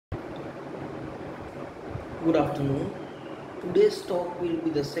Good afternoon. Today's talk will be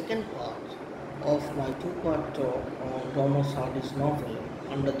the second part of my two-part talk on Thomas Hardy's novel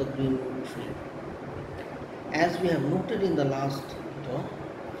Under the Greenwood Tree. As we have noted in the last talk,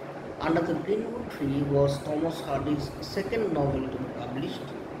 Under the Greenwood Tree was Thomas Hardy's second novel to be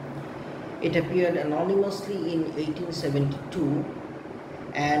published. It appeared anonymously in 1872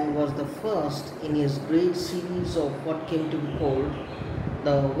 and was the first in his great series of what came to be called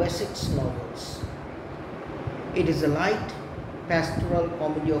the Wessex novels. It is a light pastoral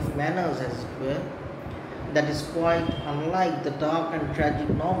comedy of manners, as it were, that is quite unlike the dark and tragic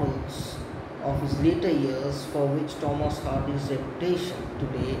novels of his later years, for which Thomas Hardy's reputation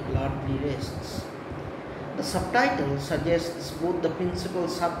today largely rests. The subtitle suggests both the principal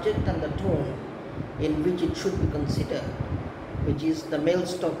subject and the tone in which it should be considered, which is the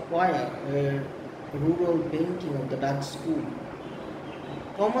Mellstock Choir, a rural painting of the Dutch school.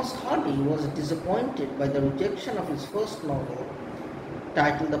 Thomas Hardy was disappointed by the rejection of his first novel,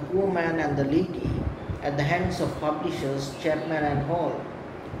 titled The Poor Man and the Lady, at the hands of publishers Chapman and Hall.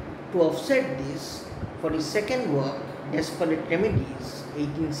 To offset this, for his second work, Desperate Remedies,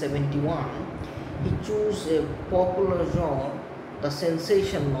 1871, he chose a popular genre, the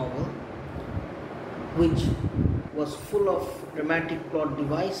sensation novel, which was full of dramatic plot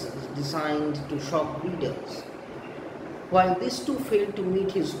devices designed to shock readers. While these two failed to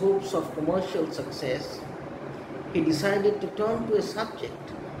meet his hopes of commercial success, he decided to turn to a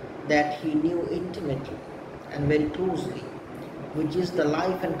subject that he knew intimately and very closely, which is the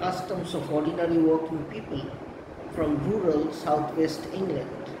life and customs of ordinary working people from rural southwest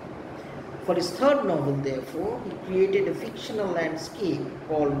England. For his third novel, therefore, he created a fictional landscape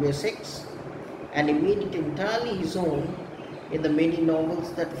called Wessex, and he made it entirely his own in the many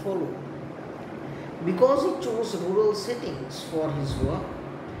novels that followed. Because he chose rural settings for his work,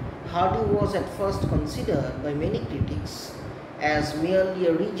 Hardy was at first considered by many critics as merely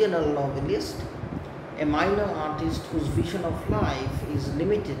a regional novelist, a minor artist whose vision of life is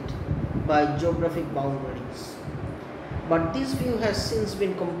limited by geographic boundaries. But this view has since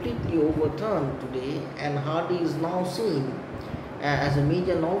been completely overturned today, and Hardy is now seen as a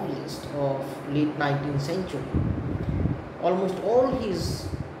major novelist of late 19th century. Almost all his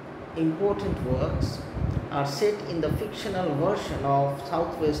important works are set in the fictional version of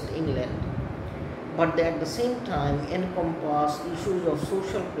southwest England, but they at the same time encompass issues of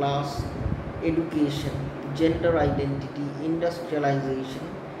social class, education, gender identity, industrialization,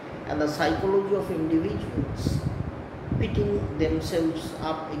 and the psychology of individuals pitting themselves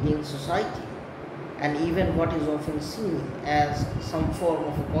up against society, and even what is often seen as some form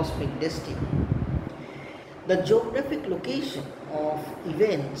of a cosmic destiny. The geographic location of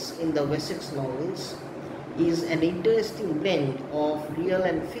events in the Wessex novels is an interesting blend of real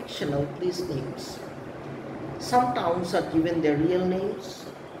and fictional place names. Some towns are given their real names,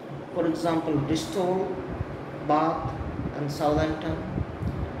 for example Bristol, Bath, and Southampton.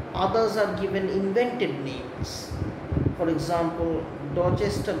 Others are given invented names. For example,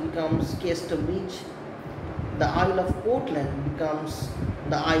 Dorchester becomes Casterbridge, the Isle of Portland becomes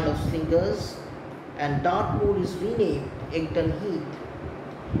the Isle of Slingers, and Dartmoor is renamed Egdon Heath.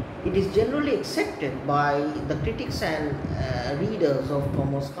 It is generally accepted by the critics and readers of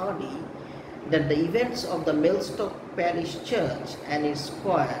Thomas Hardy that the events of the Mellstock Parish Church and its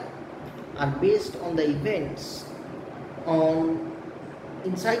choir are based on the events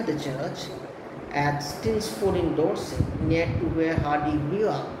inside the church at Stinsford in Dorset, near to where Hardy grew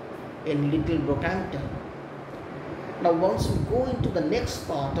up in Little Brockhampton. Now, once we go into the next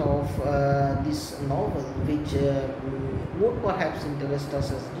part of this novel, which would perhaps interest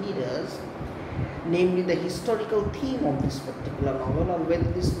us as readers, namely the historical theme of this particular novel, or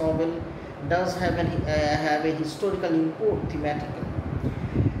whether this novel does have a historical import thematically.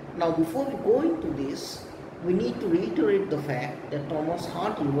 Now, before we go into this, we need to reiterate the fact that Thomas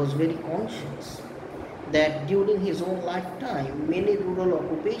Hardy was very conscious that during his own lifetime, many rural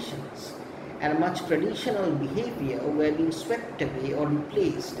occupations and much traditional behavior were being swept away or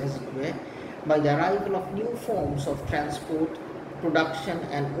replaced, as it were, by the arrival of new forms of transport, production,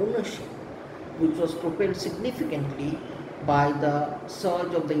 and ownership, which was propelled significantly by the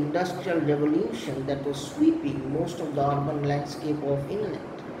surge of the Industrial Revolution that was sweeping most of the urban landscape of England.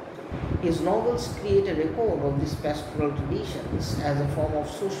 His novels create a record of these pastoral traditions as a form of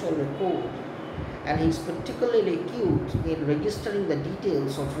social record, and he is particularly acute in registering the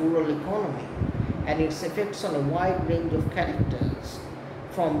details of rural economy and its effects on a wide range of characters,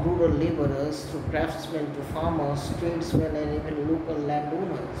 from rural laborers to craftsmen to farmers, tradesmen, and even local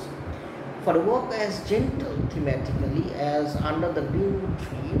landowners. For a work as gentle thematically as Under the Greenwood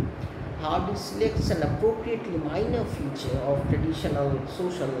Tree, Hardy selects an appropriately minor feature of traditional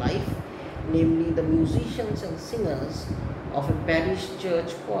social life, namely the musicians and singers of a parish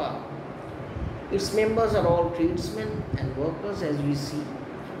church choir. Its members are all tradesmen and workers, as we see,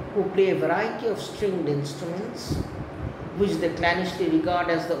 who play a variety of stringed instruments, which they clandestinely regard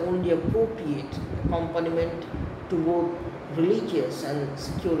as the only appropriate accompaniment to both religious and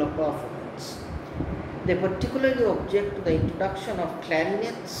secular performance. They particularly object to the introduction of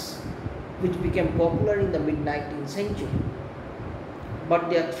clarinets, which became popular in the mid-19th century, but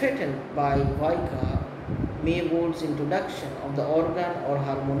they are threatened by Viscount Maywold's introduction of the organ or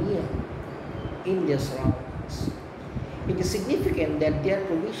harmonium in their surroundings. It is significant that their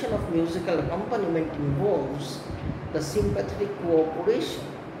provision of musical accompaniment involves the sympathetic cooperation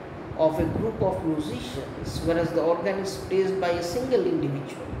of a group of musicians, whereas the organ is played by a single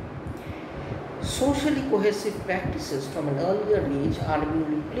individual. Socially cohesive practices from an earlier age are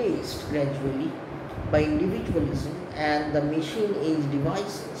being replaced gradually by individualism and the machine-age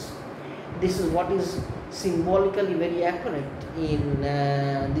devices. This is what is symbolically very apparent in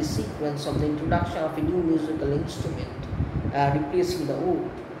the sequence of the introduction of a new musical instrument replacing the old.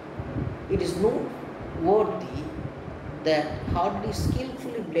 It is noteworthy that Hardy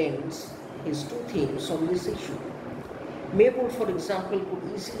skillfully blends his two themes on this issue. Maywold, for example,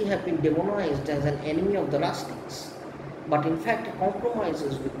 could easily have been demonized as an enemy of the rustics, but in fact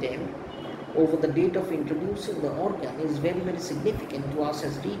compromises with them over the date of introducing the organ is very, very significant to us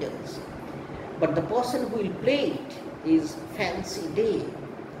as readers. But the person who will play it is Fancy Day,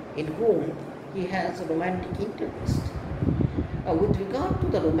 in whom he has a romantic interest. With regard to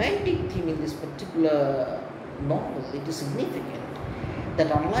the romantic theme in this particular novel, it is significant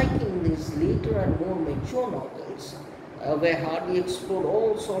that unlike in these later and more mature novels, where Hardy explored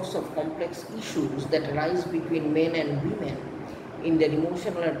all sorts of complex issues that arise between men and women in their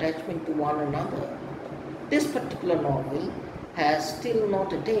emotional attachment to one another, this particular novel has still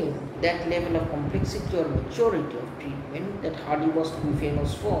not attained that level of complexity or maturity of treatment that Hardy was to be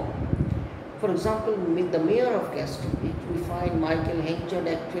famous for. For example, with the mayor of Casterbridge, we find Michael Henchard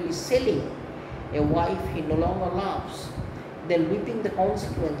actually selling a wife he no longer loves, then reaping the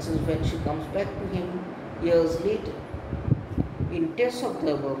consequences when she comes back to him years later. In Tess of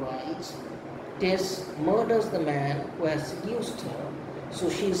the Vermilions, Tess murders the man who has seduced her, so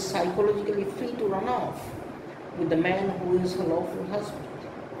she is psychologically free to run off with the man who is her lawful husband.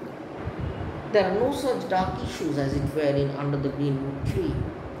 There are no such dark issues as it were in Under the Greenwood Tree.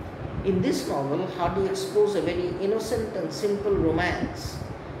 In this novel, Hardy explores a very innocent and simple romance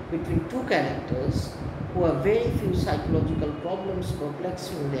between two characters who have very few psychological problems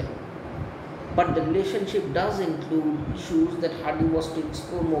perplexing them. But the relationship does include issues that Hardy was to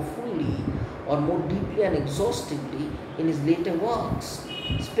explore more fully or more deeply and exhaustively in his later works,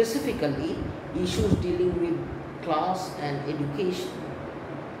 specifically issues dealing with class and education.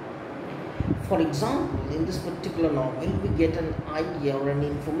 For example, in this particular novel, we get an idea or an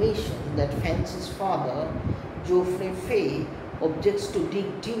information that Fancy's father, Geoffrey Fay, objects to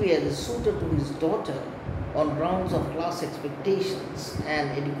Dick Dewey as a suitor to his daughter on grounds of class expectations and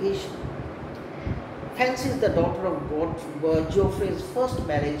education. Fancy is the daughter of Geoffrey's first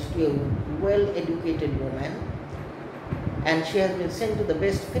marriage to a well-educated woman, and she has been sent to the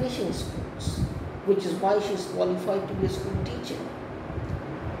best finishing schools, which is why she is qualified to be a school teacher.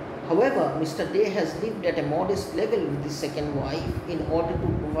 However, Mr. Day has lived at a modest level with his second wife in order to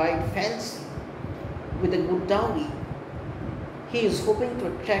provide Fancy with a good dowry. He is hoping to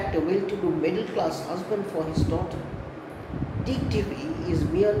attract a well-to-do middle-class husband for his daughter. Dick Dewey is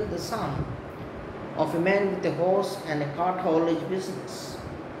merely the son of a man with a horse and a cart haulage business.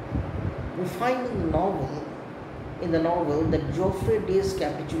 We find in the novel that Geoffrey Day's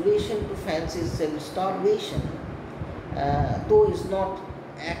capitulation to Fancy's self-starvation, though is not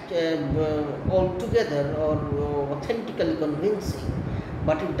altogether or authentically convincing,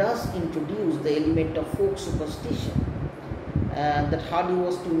 but it does introduce the element of folk superstition that Hardy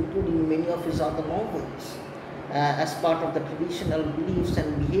was to include in many of his other novels as part of the traditional beliefs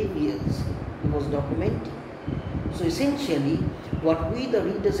and behaviors he was documenting. So essentially, what we the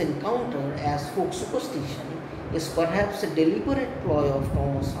readers encounter as folk superstition is perhaps a deliberate ploy of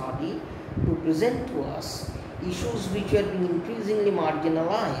Thomas Hardy to present to us issues which were being increasingly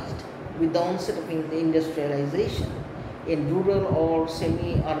marginalized with the onset of industrialization in rural or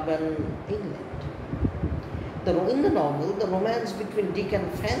semi-urban England. In the novel, the romance between Dick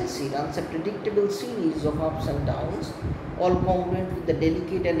and Fancy runs a predictable series of ups and downs, all congruent with the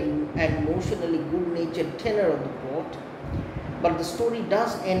delicate and emotionally good-natured tenor of the plot, but the story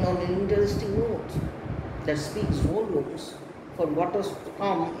does end on an interesting note that speaks volumes for for what was to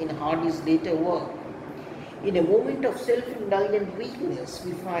come in Hardy's later work. In a moment of self-indulgent weakness,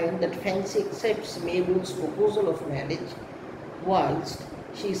 we find that Fancy accepts Mabel's proposal of marriage whilst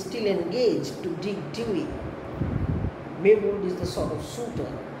she is still engaged to Dick Dewey. Mabel is the sort of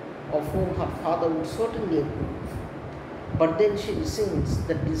suitor of whom her father would certainly approve, but then she rescinds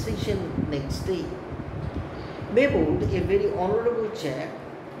that decision next day. Mabel, a very honourable chap,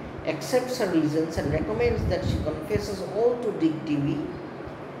 accepts her reasons and recommends that she confesses all to Dick Dewey,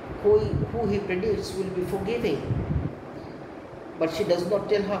 who he predicts will be forgiving. But she does not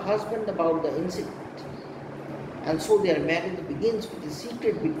tell her husband about the incident. And so their marriage begins with a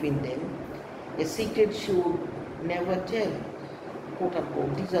secret between them, a secret she would never tell, quote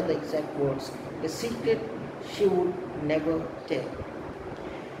unquote. These are the exact words. A secret she would never tell.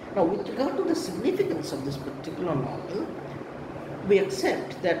 Now, with regard to the significance of this particular novel, we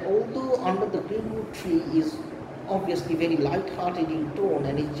accept that although Under the Greenwood Tree is obviously very light-hearted in tone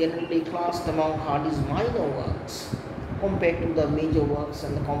and is generally classed among Hardy's minor works compared to the major works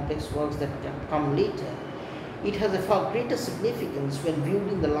and the complex works that come later, it has a far greater significance when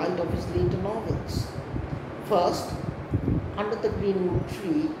viewed in the light of his later novels. First, Under the Greenwood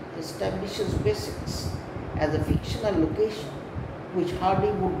Tree establishes Wessex as a fictional location which Hardy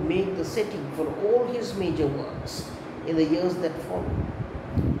would make the setting for all his major works in the years that follow.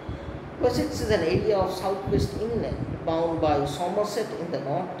 Wessex is an area of southwest England bound by Somerset in the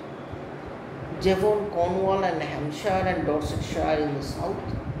north, Devon, Cornwall and Hampshire and Dorsetshire in the south.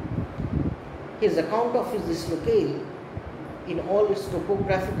 His account of this locale in all its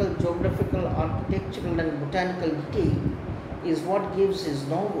topographical, geographical, architectural and botanical detail is what gives his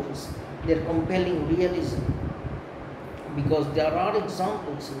novels their compelling realism, because there are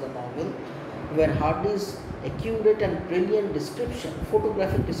examples in the novel where Hardy's accurate and brilliant description,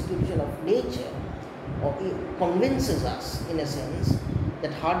 photographic description of nature, convinces us, in a sense,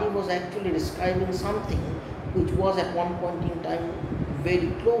 that Hardy was actually describing something which was at one point in time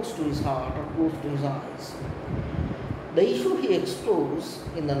very close to his heart or close to his eyes. The issue he explores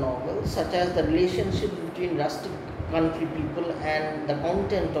in the novel, such as the relationship between rustic country people and the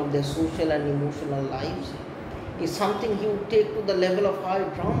content of their social and emotional lives, is something he would take to the level of high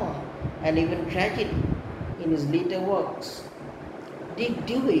drama and even tragedy in his later works. Dick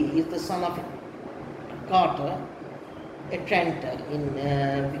Dewey is the son of a carter, a tranter in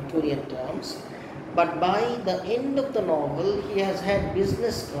Victorian terms, but by the end of the novel he has had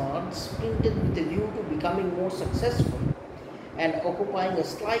business cards printed with a view to becoming more successful and occupying a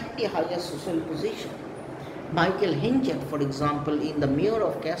slightly higher social position. Michael Henchard, for example, in The Mayor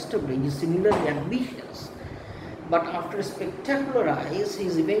of Casterbridge is similarly ambitious, but after a spectacular rise, he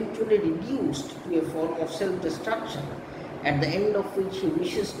is eventually reduced to a form of self-destruction, at the end of which he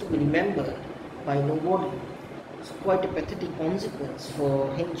wishes to be remembered by nobody. It's quite a pathetic consequence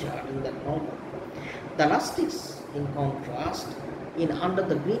for Henchard in that novel. The rustics, in contrast, in Under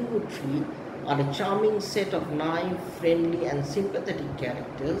the Greenwood Tree, are a charming set of naive, friendly and sympathetic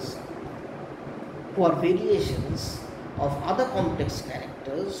characters who are variations of other complex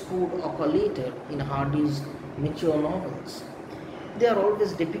characters who would occur later in Hardy's mature novels. They are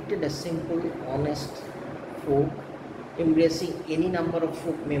always depicted as simple, honest folk, embracing any number of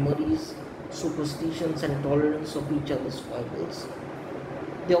folk memories, superstitions and tolerance of each other's foibles.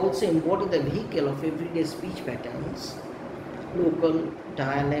 They also embody the vehicle of everyday speech patterns, local,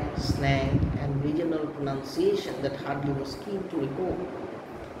 dialect, slang and regional pronunciation that Hardy was keen to record.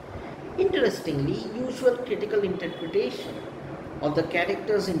 Interestingly, usual critical interpretation of the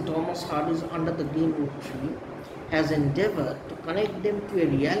characters in Thomas Hardy's Under the Greenwood Tree has endeavoured to connect them to a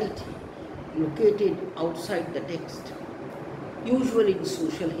reality located outside the text, usually in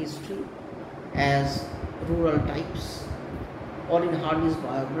social history as rural types, or in Hardy's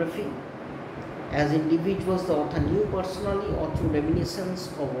biography as individuals the author knew personally or through reminiscence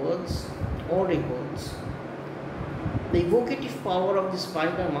or words or records. The evocative power of this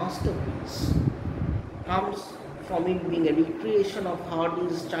minor masterpiece comes from it being a recreation of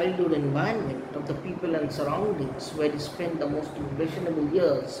Hardy's childhood environment, of the people and surroundings where he spent the most impressionable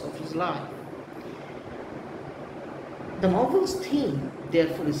years of his life. The novel's theme,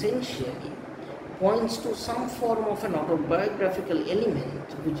 therefore, essentially points to some form of an autobiographical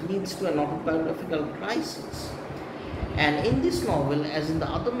element which leads to an autobiographical crisis. And in this novel, as in the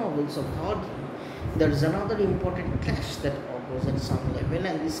other novels of Hardy, there is another important clash that occurs at some level,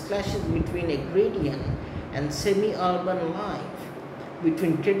 and this clash is between agrarian and semi-urban life,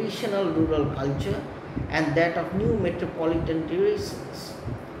 between traditional rural culture and that of new metropolitan terraces.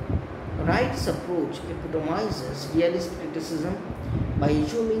 Wright's approach epitomizes realist criticism by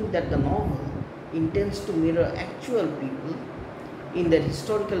assuming that the novel intends to mirror actual people in their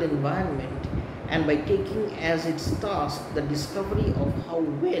historical environment, and by taking as its task the discovery of how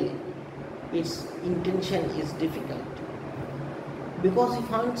well its intention is difficult. Because he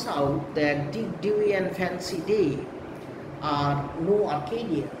finds out that Dick, Dewey and Fancy Day are no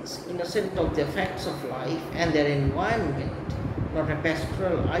Arcadians, innocent of the facts of life and their environment, not a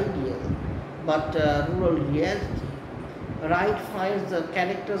pastoral ideal, but a rural reality. Wright finds the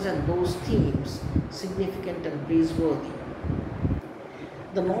characters and those themes significant and praiseworthy.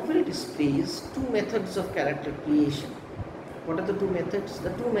 The novel displays two methods of character creation. What are the two methods?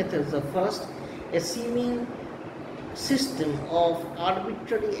 The two methods are first, a seeming system of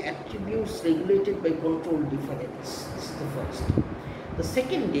arbitrary attributes regulated by controlled difference. This is the first. The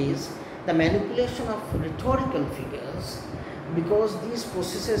second is the manipulation of rhetorical figures, because these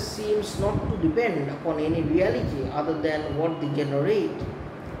processes seems not to depend upon any reality other than what they generate.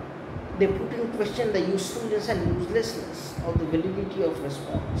 They put in question the usefulness and uselessness of the validity of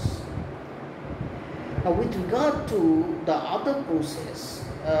response. Now, with regard to the other process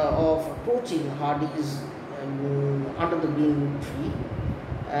of approaching Hardy's Under the Greenwood Tree,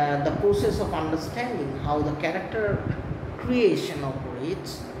 the process of understanding how the character creation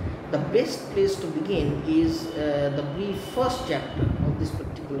operates, the best place to begin is the brief first chapter of this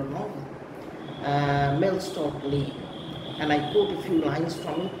particular novel, Mellstock Lane. And I quote a few lines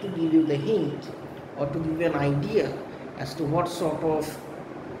from it to give you the hint or to give you an idea as to what sort of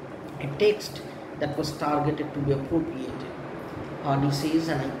a text that was targeted to be appropriated. Hardy says,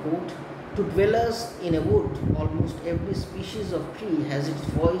 and I quote, "To dwellers in a wood, almost every species of tree has its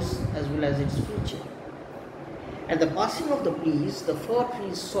voice as well as its feature. At the passing of the breeze, the fir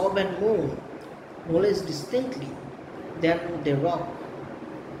trees sob and moan, no less distinctly than they rock.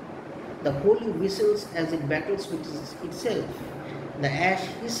 The holly whistles as it battles with itself. The ash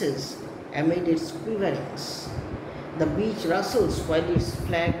hisses amid its quiverings. The beech rustles while its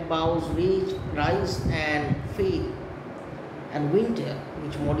flag boughs rise and fail. And winter,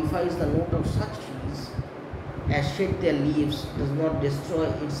 which modifies the note of such trees as shed their leaves, does not destroy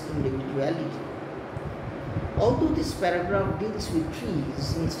its individuality." Although this paragraph deals with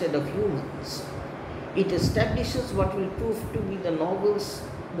trees instead of humans, it establishes what will prove to be the novel's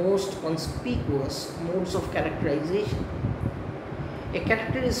most conspicuous modes of characterization. A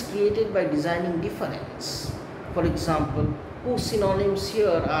character is created by designing difference. For example, whose synonyms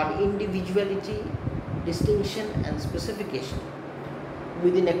here are individuality, distinction and specification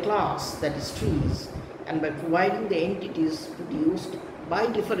within a class, that is trees, and by providing the entities produced by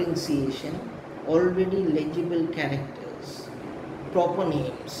differentiation already legible characters, proper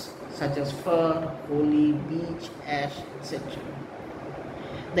names such as fir, holly, beech, ash, etc.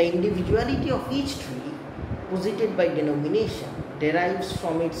 The individuality of each tree, posited by denomination, derives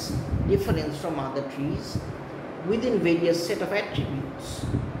from its difference from other trees within various set of attributes.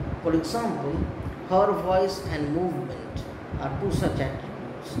 For example, her voice and movement are two such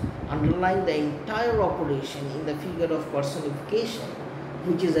attributes, underlying the entire operation in the figure of personification,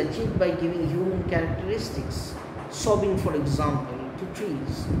 which is achieved by giving human characteristics, sobbing for example, to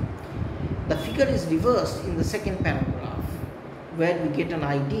trees. The figure is reversed in the second paragraph, where we get an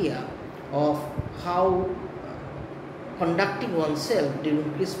idea of how conducting oneself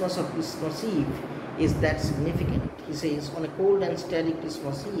during Christmas or Christmas Eve is that significant. He says, "On a cold and starry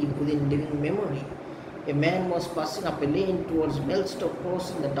Christmas Eve within living memory, a man was passing up a lane towards Mellstock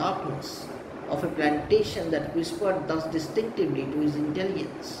Cross in the darkness of a plantation that whispered thus distinctively to his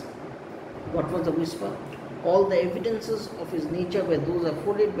intelligence." What was the whisper? All the evidences of his nature were those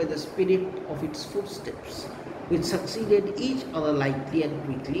afforded by the spirit of its footsteps, which succeeded each other lightly and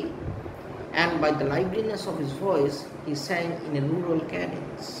quickly, and by the liveliness of his voice, he sang in a rural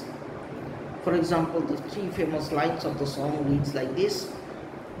cadence. For example, the three famous lines of the song reads like this: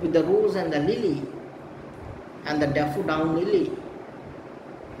 "With the rose and the lily and the daffodil lily,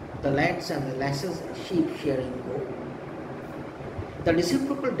 the lads and the lasses sheep shearing go." The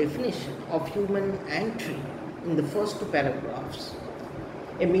reciprocal definition of human and tree in the first two paragraphs,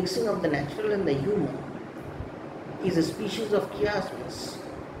 a mixing of the natural and the human, is a species of chiasmus,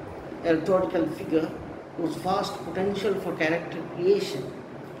 a rhetorical figure whose vast potential for character creation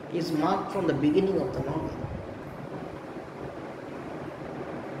is marked from the beginning of the novel.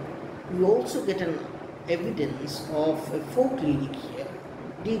 We also get an evidence of a folk lyric here.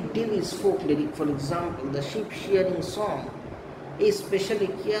 Dick Dewey's folk lyric, for example, the sheep shearing song, is specially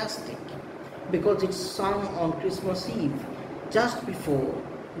chiastic because it's sung on Christmas Eve, just before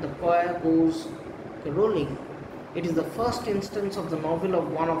the choir goes rolling. It is the first instance of the novel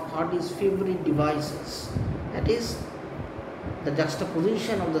of one of Hardy's favorite devices, that is, the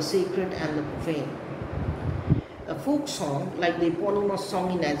juxtaposition of the sacred and the profane. A folk song, like the eponymous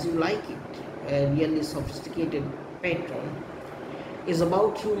song in As You Like It, a really sophisticated patron, is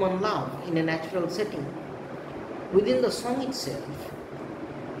about human love in a natural setting. Within the song itself,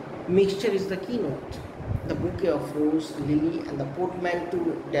 mixture is the keynote. The bouquet of rose, lily, and the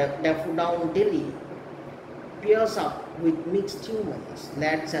portmanteau daffodil pairs up with mixed humans,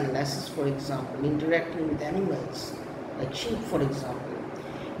 lads and lasses, for example, interacting with animals, like sheep, for example.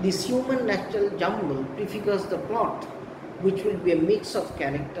 This human natural jumble prefigures the plot, which will be a mix of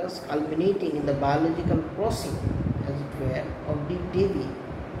characters culminating in the biological crossing, as it were, of Deep Devi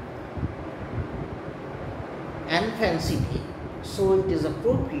and Fancy Day. So it is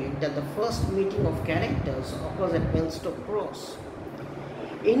appropriate that the first meeting of characters occurs at Mellstock Cross.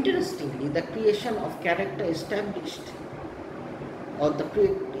 Interestingly, the creation of character established, or the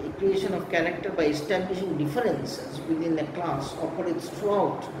creation of character by establishing differences within a class operates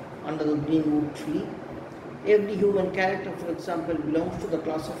throughout under the Greenwood tree. Every human character, for example, belongs to the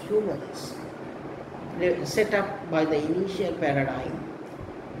class of humans set up by the initial paradigm,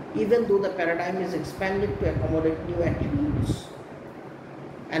 even though the paradigm is expanded to accommodate new attributes.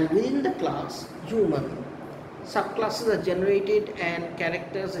 And within the class, human, subclasses are generated and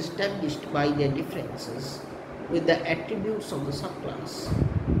characters established by their differences with the attributes of the subclass.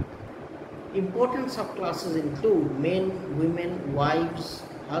 Important subclasses include men, women, wives,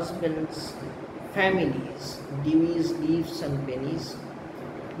 husbands, families, divvies, leaves and pennies,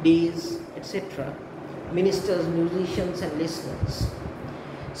 days, etc., ministers, musicians and listeners.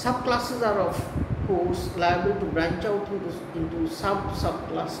 Subclasses are of course liable to branch out into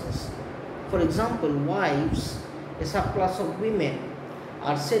subclasses. For example, wives, a subclass of women,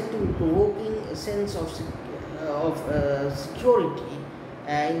 are said to be provoking a sense of security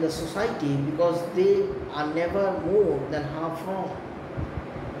in the society because they are never more than half wrong.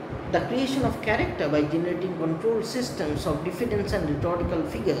 The creation of character by generating control systems of diffidence and rhetorical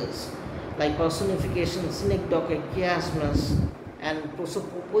figures like personification, synecdoche, chiasmus, and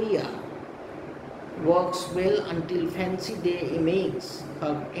prosopopoia works well until Fancy Day makes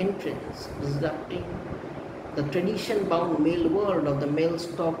her entrance, disrupting the tradition-bound male world of the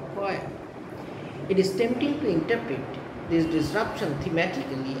Mellstock choir. It is tempting to interpret this disruption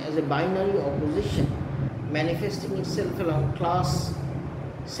thematically as a binary opposition manifesting itself along class,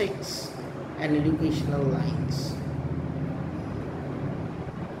 sex, and educational lines.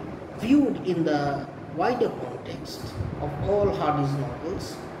 Viewed in the wider context of all Hardy's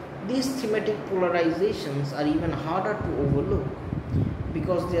novels, these thematic polarizations are even harder to overlook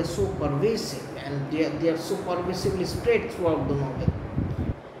because they are so pervasive and they are so pervasively spread throughout the novel.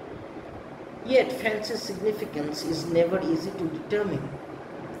 Yet, Fancy's significance is never easy to determine.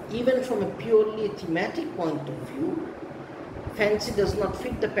 Even from a purely thematic point of view, Fancy does not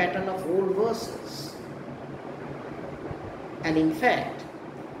fit the pattern of old verses. And in fact,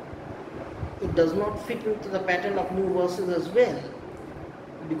 it does not fit into the pattern of new verses as well.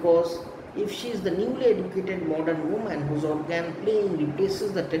 Because if she is the newly educated modern woman whose organ playing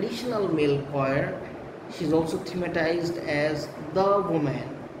replaces the traditional male choir, she is also thematized as the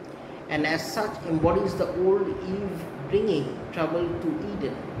woman, and as such embodies the old Eve bringing trouble to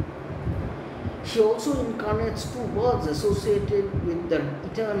Eden. She also incarnates two words associated with the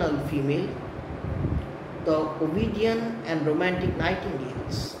eternal female, the Ovidian and romantic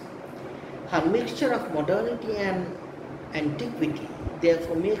nightingales. Her mixture of modernity and antiquity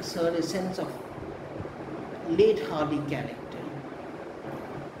therefore makes her a sense of late Hardy character.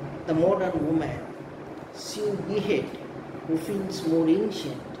 The modern woman, Sue Behead, who feels more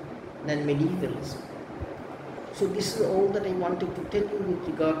ancient than medievalism. So this is all that I wanted to tell you with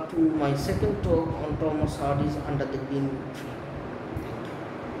regard to my second talk on Thomas Hardy's Under the Greenwood Tree.